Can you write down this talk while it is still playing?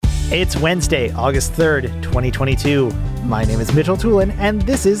It's Wednesday, August 3rd, 2022. My name is Mitchell Tulin, and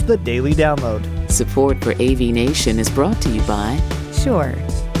this is the Daily Download. Support for AV Nation is brought to you by Shure.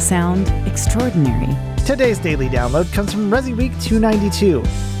 Sound extraordinary. Today's Daily Download comes from Resi Week 292.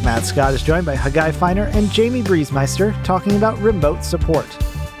 Matt Scott is joined by Haggai Feiner and Jamie Briesmeister talking about remote support.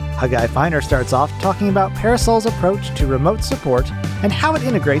 Haggai Feiner starts off talking about Parasol's approach to remote support and how it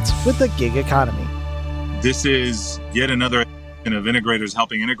integrates with the gig economy. This is yet another of integrators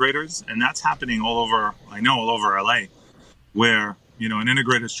helping integrators, and that's happening all over LA, where an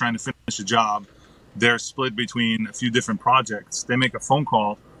integrator is trying to finish a job. They're split between a few different projects. They make a phone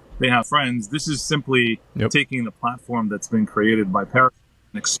call. They have friends. This is simply taking the platform that's been created by Parasol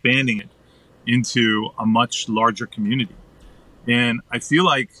and expanding it into a much larger community. And I feel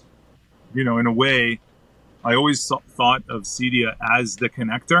like, in a way, I always thought of Cedia as the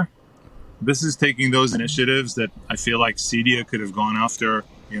connector. This is taking those initiatives that I feel like Cedia could have gone after,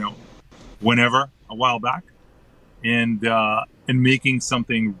 whenever, a while back, and making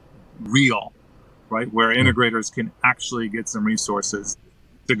something real, right? Where integrators can actually get some resources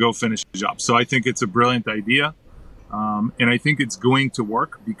to go finish the job. So I think it's a brilliant idea. And I think it's going to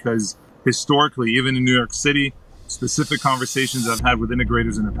work because historically, even in New York City, specific conversations I've had with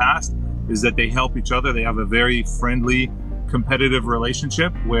integrators in the past is that they help each other. They have a very friendly, competitive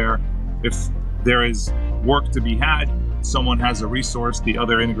relationship where if there is work to be had, someone has a resource, the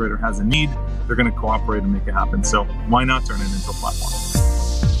other integrator has a need, they're going to cooperate and make it happen. So why not turn it into a platform?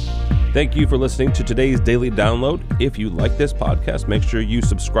 Thank you for listening to today's Daily Download. If you like this podcast, make sure you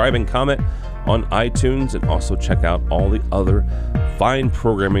subscribe and comment on iTunes, and also check out all the other fine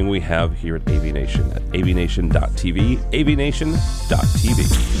programming we have here at AV Nation at avnation.tv, avnation.tv.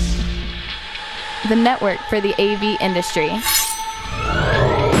 The network for the AV industry.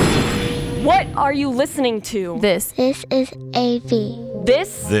 What are you listening to? This is AV.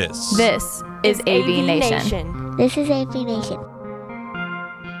 This is AV Nation. This is AV Nation.